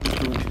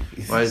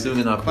Why is doing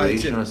an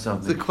operation or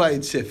something? It's a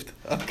quiet shift.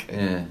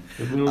 Okay.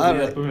 Yeah. All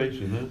right.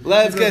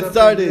 Let's get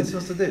started.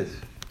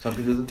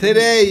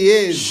 Today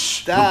is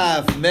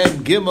Daf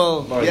Mem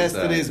Gimel.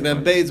 Yesterday's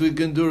Mem Beis. We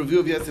can do a review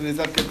of yesterday's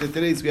Daf.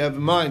 Today's we have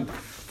in mind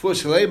for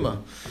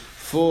Shalema,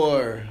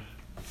 for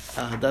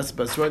Das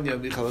Basranya,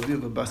 Michal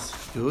Aviv, Bas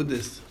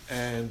Yehudis,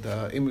 and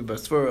Imi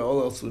Basfura,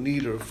 all else who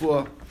need a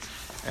refuah.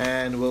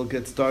 And we'll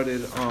get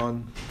started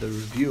on the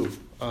review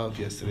of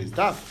yesterday's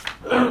Daf.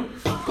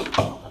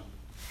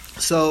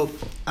 So,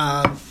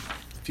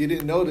 if you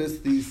didn't notice,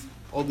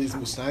 all these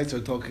Mishnayos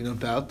are talking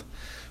about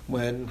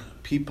when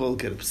people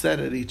get upset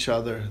at each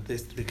other,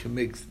 they can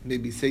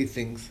maybe say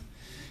things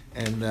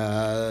and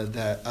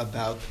that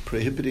about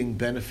prohibiting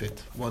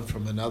benefit one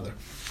from another.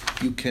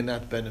 You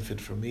cannot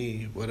benefit from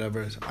me,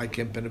 whatever. I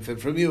can't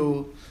benefit from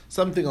you,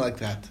 something like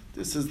that.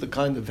 This is the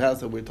kind of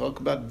house that we're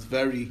talking about.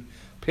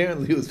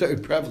 Apparently it was very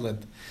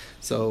prevalent.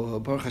 So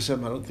Baruch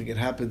Hashem, I don't think it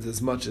happens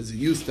as much as it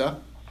used to.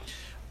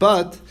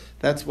 But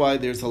that's why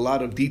there's a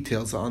lot of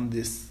details on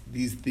these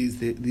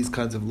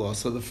kinds of laws.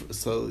 So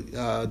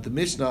the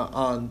Mishnah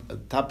on the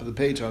top of the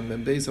page on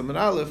Mem Beis Amud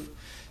Aleph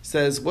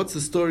says, what's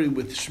the story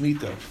with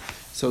Shemitah?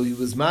 So he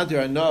was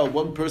Madir Anah,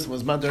 one person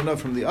was Madir Anah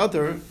from the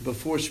other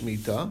before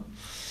Shemitah.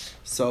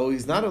 So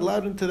he's not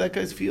allowed into that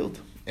guy's field.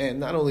 And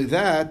not only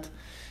that,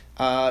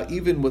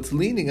 even what's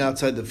leaning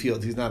outside the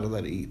field, he's not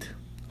allowed to eat.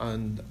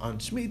 On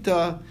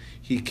Shemitah,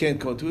 he can't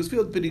go into his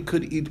field, but he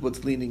could eat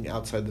what's leaning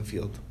outside the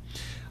field.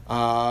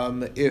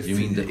 If you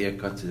mean the air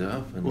cuts it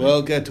off?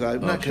 We'll get to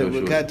it. We'll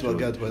get to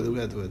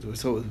it.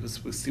 So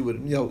we'll see what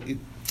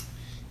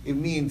it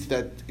means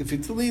that if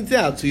it leans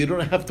out, so you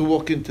don't have to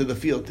walk into the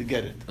field to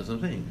get it. That's what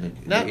I'm saying.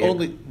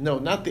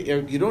 Not the air.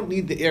 You don't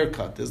need the air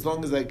cut as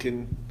long as I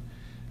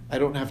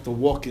don't have to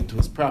walk into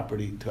his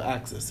property to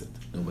access it.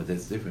 No, but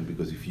that's different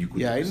because if you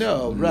could... Yeah, I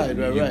know. Right.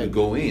 You could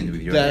go in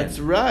with your That's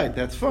hand. right.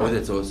 That's fine. Oh,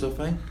 that's also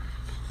fine?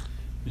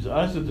 He's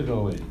asked to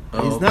go in.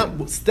 He's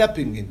not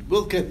stepping in.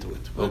 We'll get to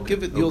it. We'll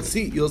give it. You'll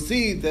see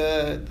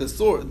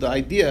the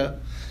idea,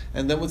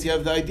 and then once you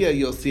have the idea,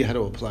 you'll see how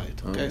to apply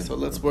it. Okay. So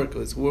let's work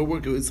with it. So we're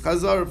working with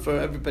Chazar for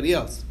everybody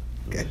else.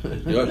 Okay.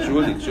 Yeah,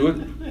 surely.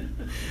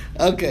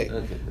 Okay.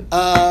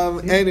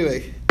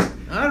 Anyway.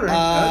 All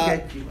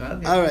right.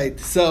 All right.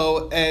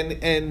 So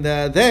then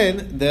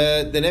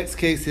the next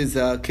case is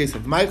a case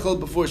of Michael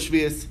before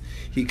Shvius.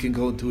 He can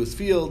go into his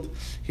field.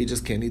 He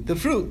just can't eat the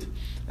fruit.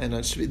 And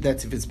on Shvius,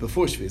 that's if it's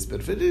before Shvius. But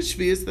if it is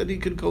Shvius, then he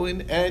could go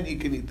in and he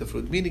can eat the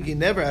fruit. Meaning he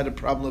never had a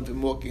problem of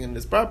him walking in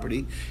his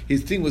property.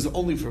 His thing was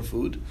only for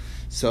food.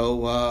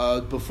 So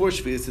before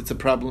Shvius, it's a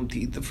problem to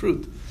eat the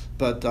fruit.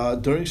 But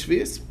during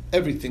Shvius,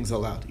 everything's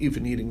allowed,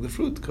 even eating the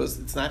fruit, because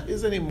it's not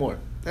his anymore.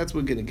 That's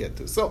what we're going to get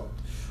to. So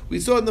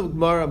we saw in the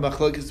Gemara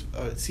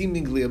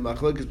seemingly a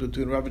machlokes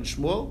between Rav and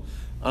Shmuel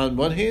on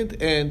one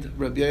hand, and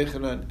Rabbi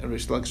Yochanan and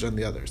Rish Lakish on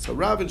the other. So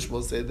Rav and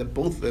Shmuel say that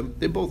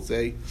they both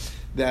say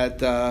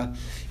that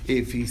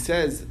if he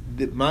says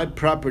that my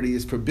property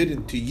is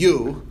forbidden to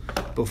you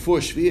before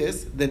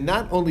Shvius, then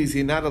not only is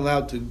he not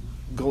allowed to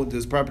go into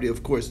his property,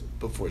 of course,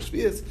 before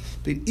Shvius,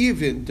 but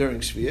even during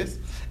Shvius,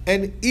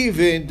 and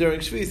even during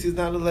Shvius, he's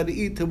not allowed to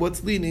eat to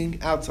what's leaning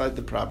outside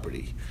the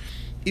property,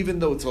 even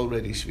though it's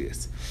already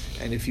Shvius.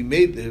 And if he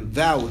made the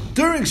vow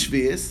during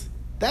Shvius,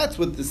 that's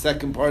what the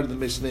second part of the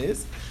Mishnah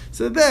is.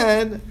 So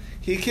then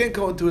he can't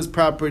go into his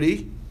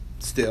property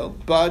still,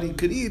 but he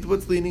could eat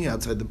what's leaning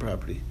outside the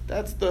property.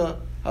 That's the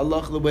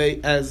halach, the way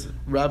as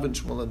Rav and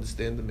Shmuel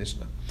understand the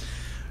Mishnah.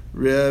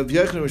 Rav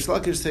Yochanan and Rish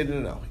Lakish say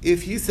no.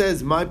 If he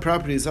says my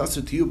property is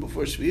also to you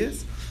before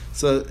Shvius,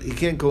 so he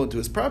can't go into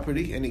his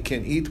property and he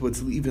can't eat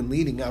what's even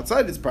leaning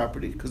outside his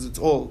property because it's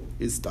all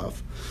his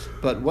stuff.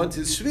 But once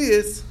it's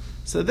Shvius,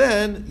 so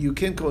then you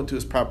can't go into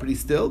his property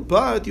still,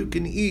 but you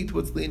can eat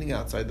what's leaning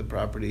outside the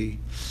property.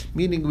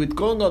 Meaning with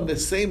going on the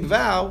same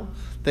vow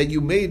that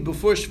you made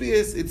before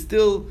Shvius, it's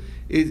still,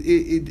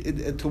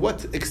 to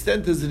what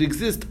extent does it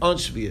exist on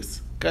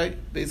Shvius? Okay?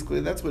 Basically,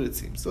 that's what it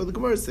seems. So the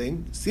Gemara is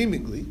saying,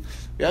 seemingly,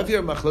 we have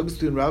here machlokes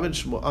between Rav and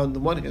Shmuel. On the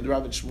one hand,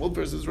 Rav and Shmuel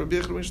versus Rabbi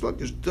Yochanan and Rish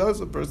Lakish.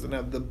 Does a person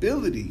have the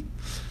ability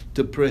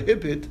to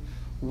prohibit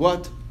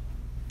what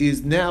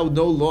is now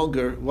no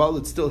longer, while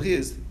it's still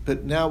his,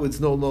 but now it's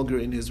no longer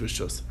in his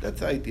rishus?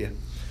 That's the idea.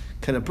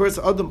 Can a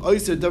person adam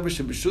oiser davar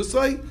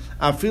shebishusay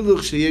afilu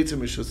sheyetzer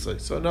mishusay?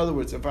 So in other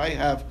words, if I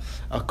have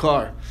a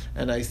car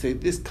and I say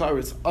this car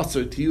is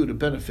usher to you to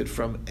benefit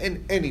from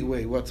in any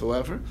way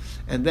whatsoever,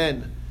 and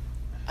then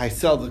I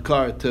sell the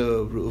car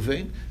to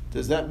Reuven,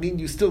 does that mean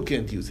you still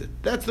can't use it?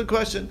 That's the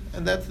question,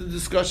 and that's the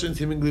discussion.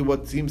 Seemingly,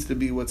 what seems to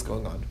be what's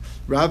going on.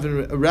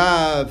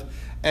 Rav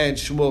and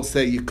Shmuel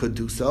say you could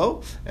do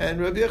so,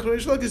 and Rabbi Yochanan and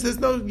Rish Lakish says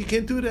no, you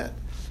can't do that.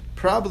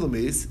 Problem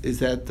is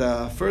that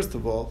first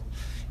of all,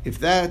 if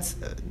that's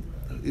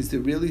is there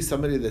really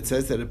somebody that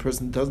says that a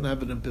person doesn't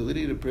have an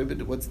ability to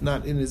prohibit what's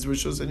not in his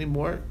rishos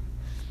anymore?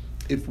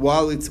 If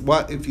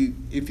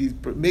he's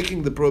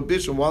making the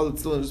prohibition while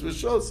it's still in his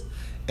rishos,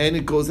 and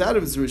it goes out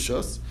of his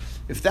rishos,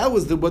 if that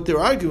was what they're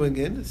arguing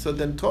in, so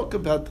then talk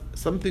about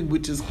something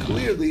which is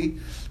clearly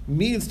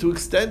means to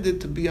extend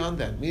it to beyond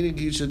that. Meaning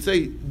you should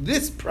say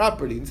this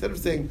property, instead of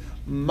saying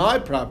my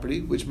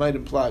property, which might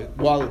imply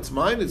while it's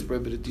mine, it's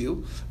prohibited to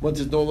you. Once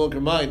it's no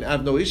longer mine, I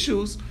have no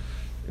issues.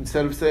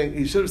 Instead of saying,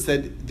 he should have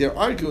said they're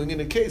arguing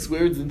in a case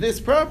where it's this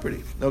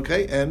property.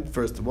 Okay, and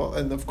first of all,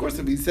 and of course,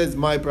 if he says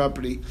my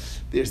property,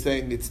 they're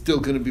saying it's still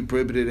going to be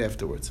prohibited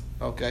afterwards.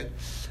 Okay,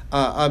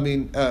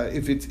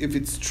 if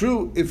it's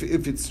true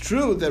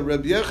that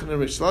Rabbi Yochanan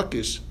and Reish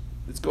Lakish,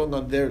 it's going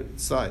on their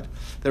side,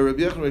 that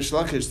Rabbi Yochanan and Reish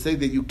Lakish say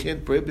that you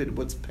can't prohibit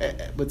what's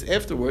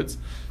afterwards.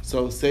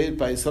 So say it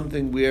by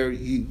something where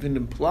he even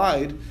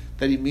implied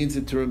that he means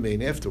it to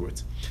remain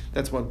afterwards.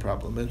 That's one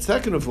problem. And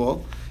second of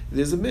all,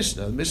 there's a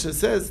Mishnah. The Mishnah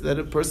says that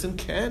a person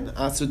can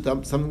asur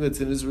dump something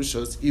that's in his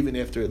rishos even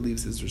after it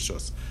leaves his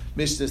rishos.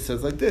 Mishnah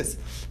says like this: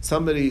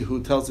 somebody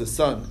who tells his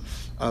son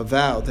a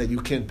vow that you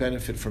can't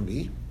benefit from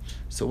me,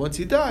 so once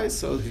he dies,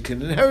 so he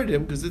can inherit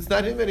him because it's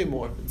not him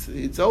anymore.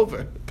 It's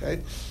over. Okay,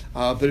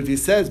 but if he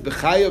says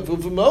b'chayav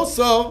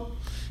u'v'moso,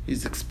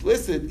 he's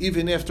explicit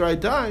even after I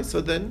die.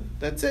 So then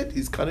that's it.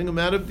 He's cutting him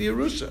out of the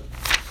Yerusha.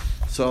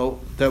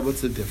 So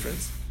what's the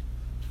difference?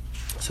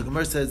 So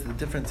Gemara says the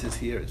difference is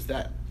here is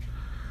that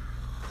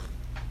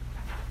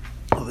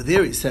over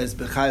there he says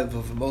b'chayav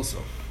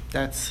u'v'moso.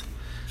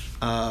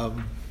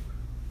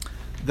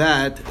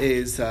 That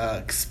is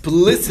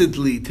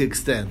explicitly to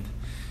extend.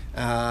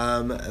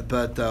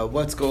 But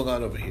what's going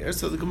on over here?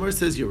 So the Gemara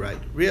says you're right.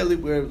 Really,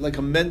 we're like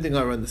amending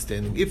our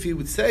understanding. If you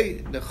would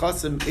say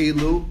nechasim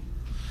elu,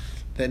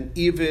 then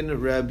even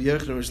Rabbi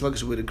Yochanan and Reish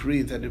Lakish would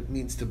agree that it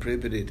means to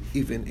prohibit it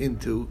even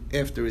into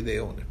after they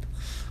own it.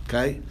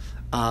 Okay.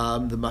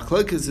 The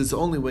machlokes is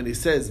only when he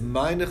says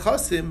my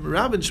nechasim.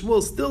 Rav and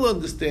Shmuel still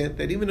understand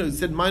that even though he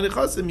said my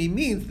nechasim, he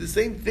means the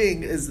same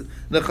thing as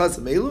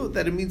nechasim elu,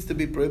 that it means to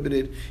be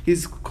prohibited.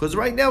 Because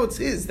right now it's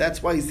his.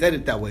 That's why he said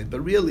it that way.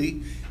 But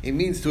really, it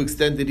means to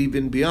extend it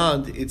even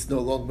beyond. It's no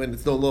longer when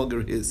it's no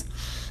longer his.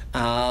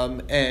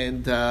 And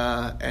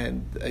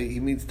he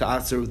means to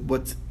answer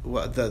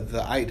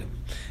the item.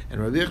 And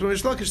Rabbi Yochanan and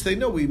Reish Lakish say,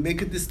 no, we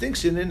make a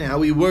distinction in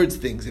how he words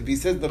things. If he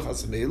says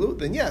nechasim elu,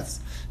 then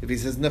yes. If he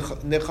says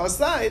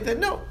nechasai,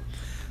 then no.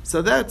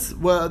 So that's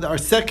our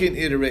second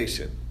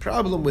iteration.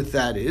 Problem with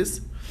that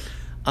is,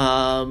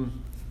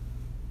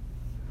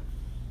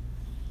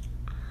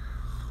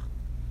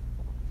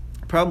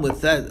 problem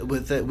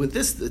with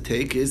this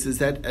take is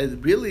that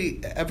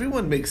really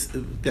everyone makes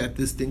that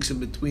distinction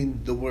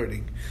between the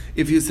wording.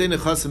 If you say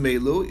nechasim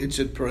elu, it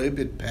should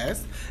prohibit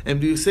past, and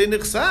if you say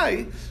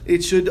nechsai,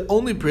 it should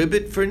only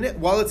prohibit for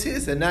while it's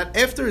his and not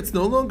after it's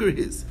no longer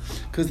his.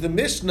 Because the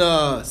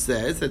Mishnah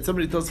says that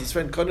somebody tells his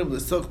friend Kodim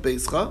l'soch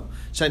beischa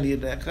shani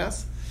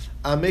nechnas,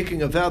 I'm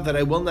making a vow that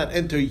I will not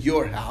enter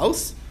your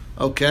house.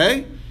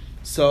 Okay,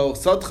 so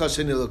sadcha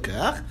sheni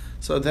lokach.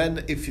 So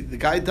then, if the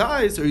guy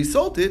dies or he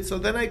sold it, so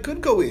then I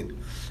could go in.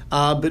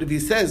 But if he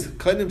says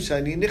 "Kanim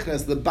shani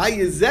nichnas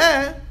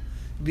lebayezeh,"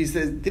 if he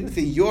says didn't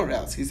say your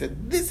house, he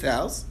said this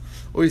house,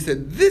 or he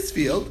said this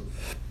field,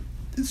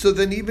 so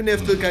then even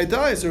if the guy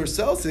dies or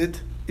sells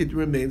it, it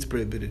remains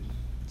prohibited.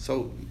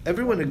 So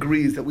everyone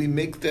agrees that we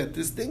make that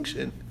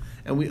distinction,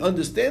 and we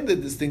understand the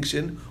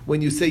distinction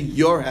when you say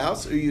your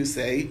house or you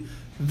say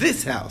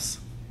this house.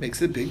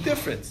 Makes a big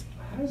difference.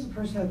 How does a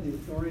person have the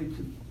authority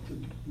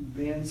to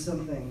ban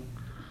something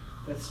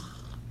that's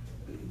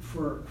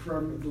for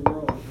the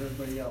world, for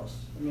everybody else?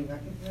 I mean, I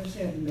can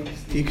understand he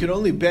makes. He can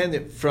only ban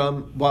it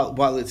from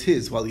while it's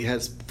his, while he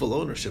has full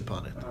ownership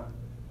on it.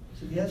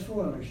 So he has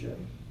full ownership,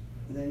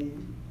 and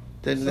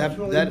then that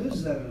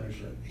loses that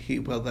ownership.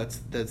 That's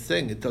the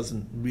thing. It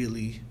doesn't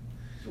really.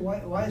 So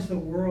why is the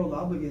world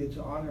obligated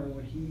to honor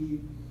what he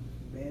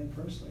banned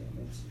personally? I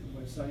mean,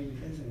 it's not even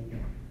his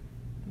anymore.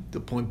 The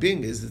point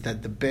being is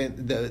that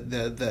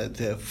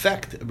the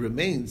effect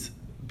remains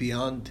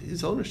beyond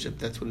his ownership.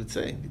 That's what it's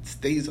saying. It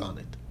stays on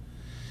it.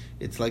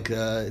 It's like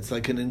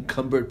an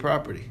encumbered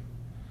property.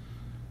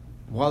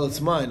 While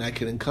it's mine, I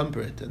can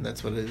encumber it, and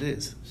that's what it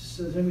is.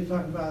 So then we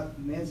talk about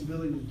man's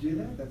ability to do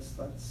that.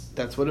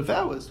 That's what a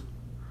vow is.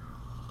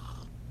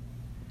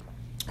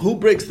 Who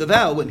breaks the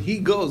vow when he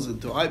goes?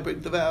 Do I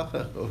break the vow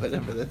or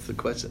whatever? That's the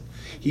question.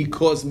 He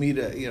caused me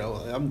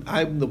to.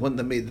 I'm the one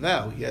that made the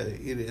vow. He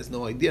has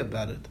no idea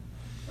about it.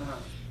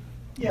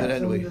 Yeah, but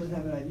anyway, he doesn't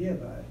have an idea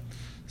about it.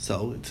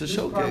 So it's a this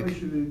show property gig.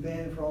 Should be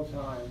banned for all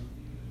time.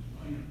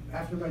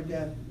 After my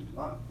death,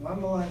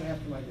 I'm alive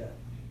after my death.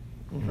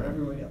 Mm-hmm. For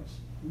everybody else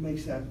who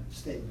makes that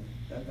statement,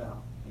 that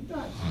vow, he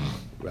dies.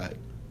 Right.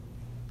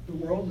 The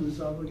world is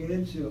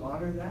obligated to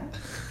honor that.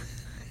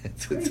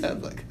 That's what it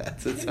sounds like.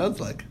 That's what it sounds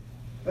like.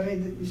 I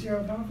mean, you see where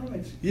I'm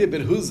coming from? Yeah,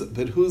 but who's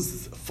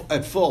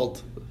at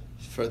fault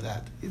for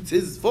that? It's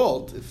his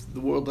fault if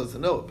the world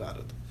doesn't know about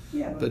it.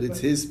 Yeah, but it's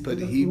his. But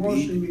the world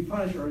shouldn't be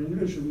punished, or the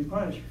individual should be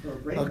punished for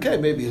breaking. Okay,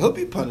 maybe he'll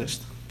be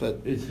punished, but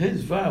it's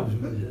his vow.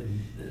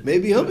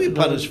 Maybe he'll be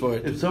punished for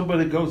it. If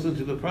somebody goes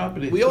into the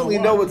property, we only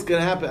know what's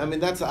going to happen. I mean,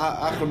 that's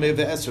Achar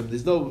Meva Esrim.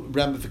 There's no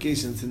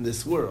ramifications in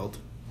this world.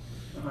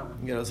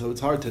 So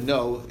it's hard to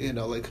know,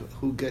 like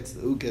who gets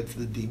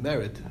the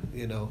demerit,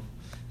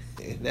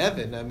 in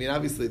heaven. I mean,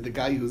 obviously, the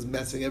guy who's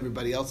messing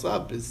everybody else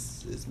up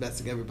is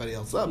messing everybody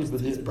else up. Yeah, It's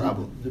but his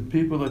problem. the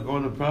people that go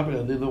on the property,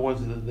 are they the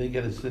ones that they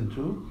get a sin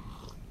too?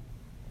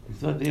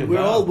 It's not their We're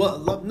vow.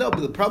 all no,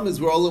 but the problem is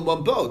we're all in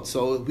one boat,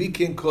 so we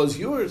can cause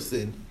your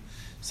sin.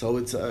 So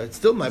it's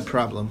still my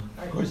problem,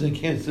 Of course, they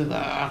can't sin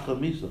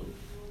achamiso.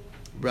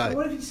 right? So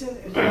what if he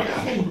said,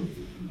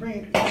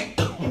 bring it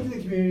into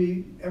the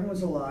community,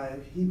 everyone's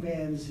alive, he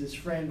bans his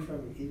friend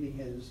from eating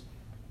his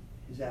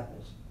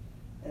apples.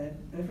 And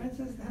the friend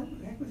says, the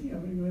heck with you,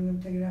 I'm going to go in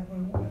and take an apple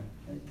and water.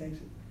 And he takes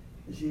it.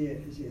 Is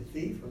he a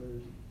thief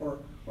or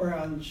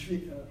on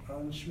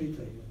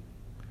Shemitah?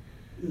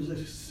 There's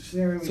a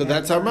scenario. So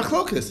that's our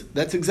machlokas.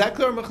 That's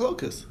exactly our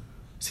machlokas,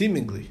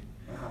 seemingly.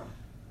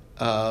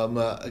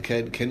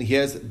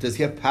 Does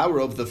he have power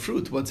over the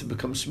fruit once it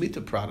becomes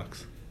Shemitah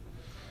products?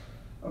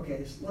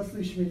 Okay, so let's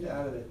leave Shemitah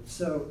out of it.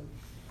 So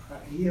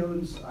he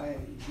owns an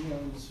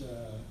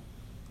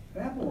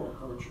apple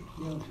orchard.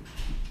 He owns it.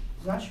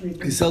 It's not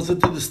Shemitah. He sells it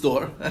to the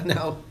store, and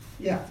now.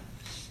 Yeah.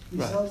 He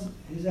Right. sells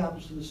his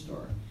apples to the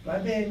store. But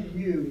I ban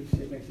you,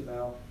 he makes a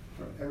vow,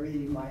 for ever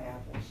eating my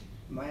apples.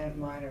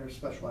 Mine are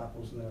special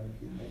apples,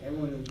 and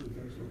everyone knows who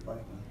goes to like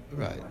them.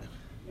 Right.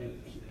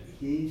 And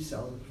he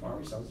sells it to the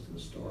farm, he sells it to the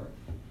store.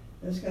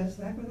 And this guy's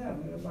the heck with that.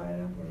 I'm going to buy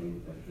an apple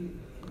and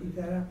eat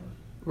that apple.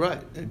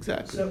 Right,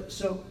 exactly.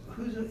 So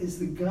is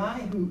the guy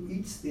who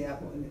eats the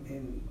apple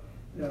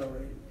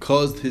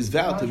Caused his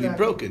vow to be Contract.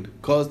 broken.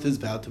 Caused his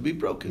vow to be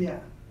broken. Yeah.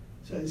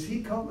 So is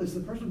he called? Is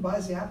the person who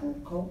buys the apple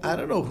called? I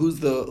don't know who's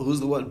the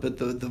one, but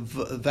the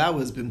vow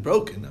has been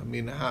broken. I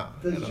mean, how?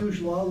 Does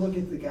Jewish law look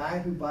at the guy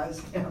who buys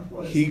the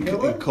apple as He a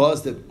villain?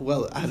 caused it.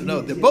 Well, I don't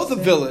know. Is They're he both a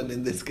upset? villain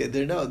in this case.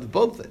 They're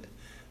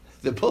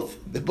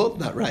both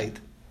not right.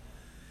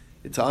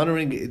 It's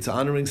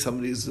honoring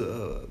somebody's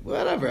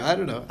whatever. I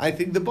don't know. I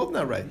think they're both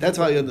not right. That's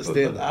how I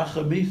understand But it.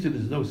 achamisa,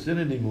 there's no sin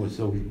anymore.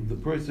 So the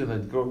person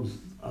that goes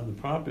on the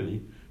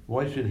property,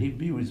 why should he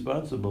be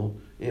responsible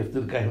after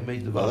the guy who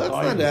made the vow? Well,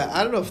 that's not.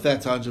 I don't know if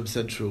that's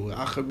 100% true.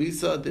 Achar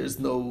misa, there's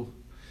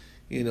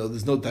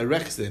no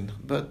direct sin,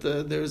 but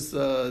there's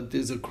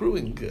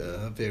accruing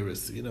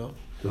virus.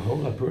 The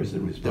whole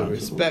person responsible. The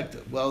respect.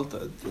 Well,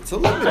 it's a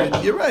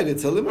limited. You're right.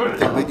 It's a limited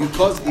thing,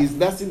 but he's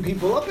messing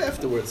people up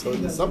afterwards. So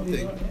there's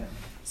something.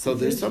 So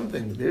there's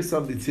something. There's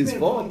something. It's his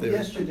fault there.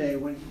 Yesterday,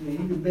 when you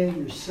can ban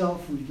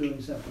yourself from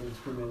doing something that's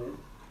permitted,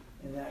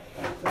 and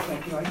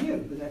that's not on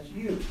you, but that's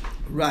you.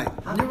 Right.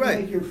 How You're can you right.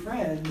 make your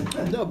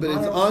friend? No, but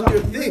it's honor on stuff?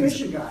 your You're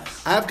things.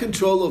 Mishigas. I have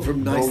control over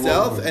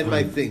myself longer, and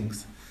my right.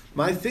 things.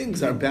 My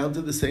things are bound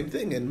to the same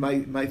thing, and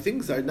my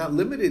things are not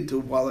limited to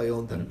while I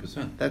own them.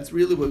 100%. That's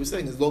really what we're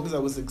saying, as long as I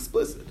was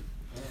explicit.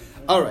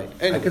 All right.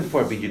 I Anyway. can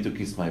forbid you to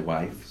kiss my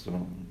wife,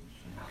 so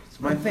it's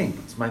my thing.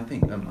 It's my thing.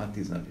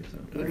 He's not here.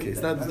 So. Okay,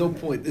 it's not. There's no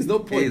point. There's no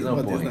point. There's no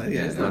But point. Not, yeah,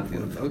 Yeah, there's no not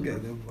point. here.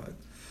 Okay, no point.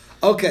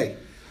 Okay.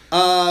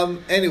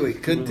 Anyway,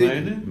 continue.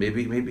 Related?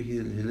 Maybe he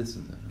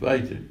listens.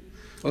 Weiter.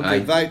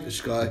 Okay, weiter,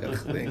 Shkoyach.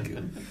 Thank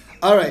you.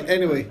 All right.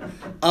 Anyway,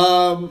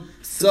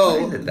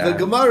 so the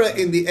Gemara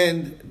in the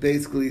end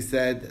basically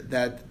said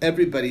that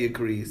everybody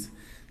agrees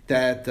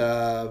that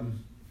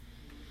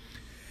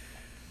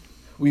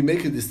we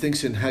make a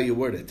distinction how you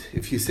word it.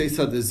 If you say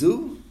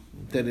sadazu,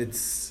 then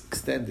it's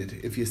extended.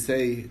 If you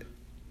say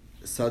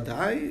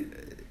sadai,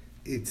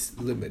 it's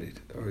limited,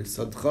 or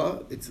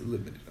sadcha, it's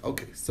limited.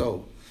 Okay,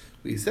 so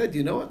we said,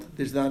 you know what?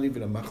 There's not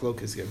even a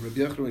machlokas here. Rabbi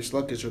Yochanan and Rish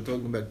Lakish are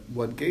talking about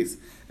one case,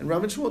 and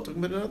Rav and Shmuel are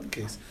talking about another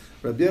case.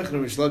 Rabbi Yochanan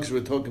and Rish Lakish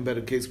were talking about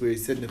a case where he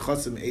said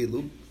nechasim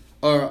elu,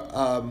 or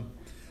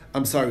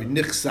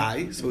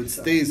nichsai, so it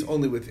stays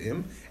only with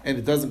him, and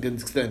it doesn't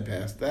extend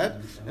past that.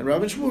 And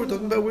Rav and Shmuel were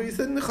talking about where he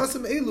said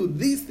nechasim elu,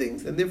 these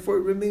things, and therefore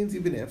it remains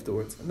even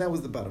afterwards. And that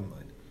was the bottom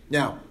line.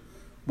 Now,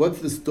 what's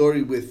the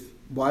story with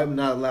why I'm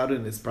not allowed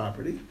in his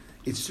property?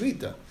 It's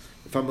shmita.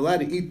 If I'm allowed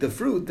to eat the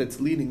fruit that's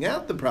leaning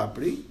out the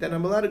property, then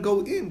I'm allowed to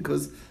go in,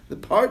 because the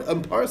part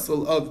and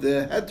parcel of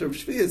the heter of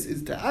shvius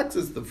is to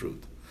access the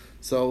fruit.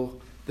 So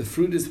the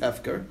fruit is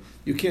hefker.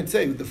 You can't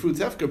say the fruit's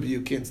hefker, but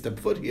you can't step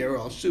foot here or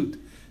I'll shoot.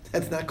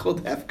 That's not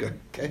called hefker.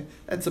 Okay,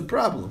 that's a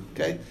problem.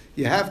 Okay,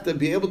 you have to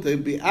be able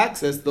to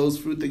access those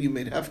fruit that you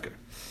made hefker.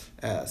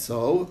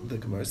 So the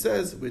Gemara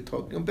says we're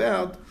talking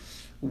about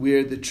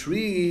where the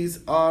trees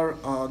are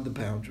on the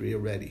boundary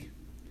already,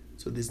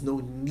 so there's no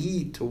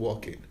need to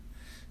walk in.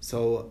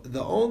 So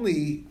the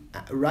only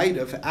right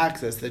of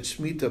access that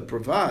Shemitah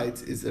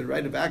provides is the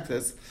right of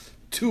access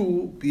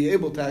to be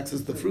able to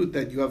access the fruit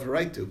that you have a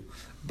right to.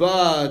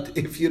 But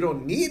if you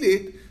don't need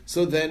it,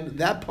 so then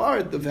that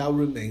part the vow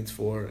remains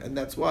for, and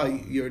that's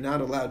why you're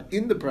not allowed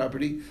in the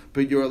property,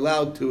 but you're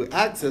allowed to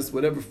access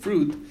whatever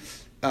fruit,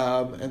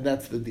 and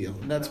that's the deal.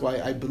 And that's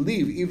why I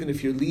believe even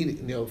if you're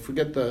leaning,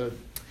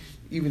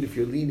 even if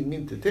you're leaning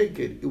in to take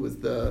it, it was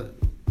the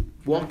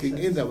walking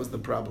in that was the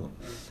problem.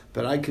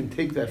 but I can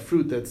take that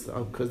fruit that's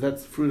because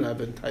that's fruit I have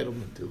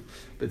entitlement to.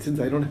 But since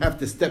I don't have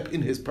to step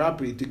in his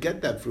property to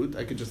get that fruit,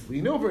 I could just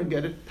lean over and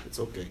get it. It's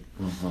okay.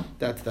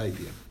 That's the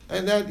idea,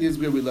 and that is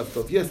where we left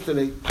off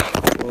yesterday.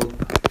 We'll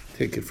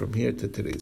take it from here to today's.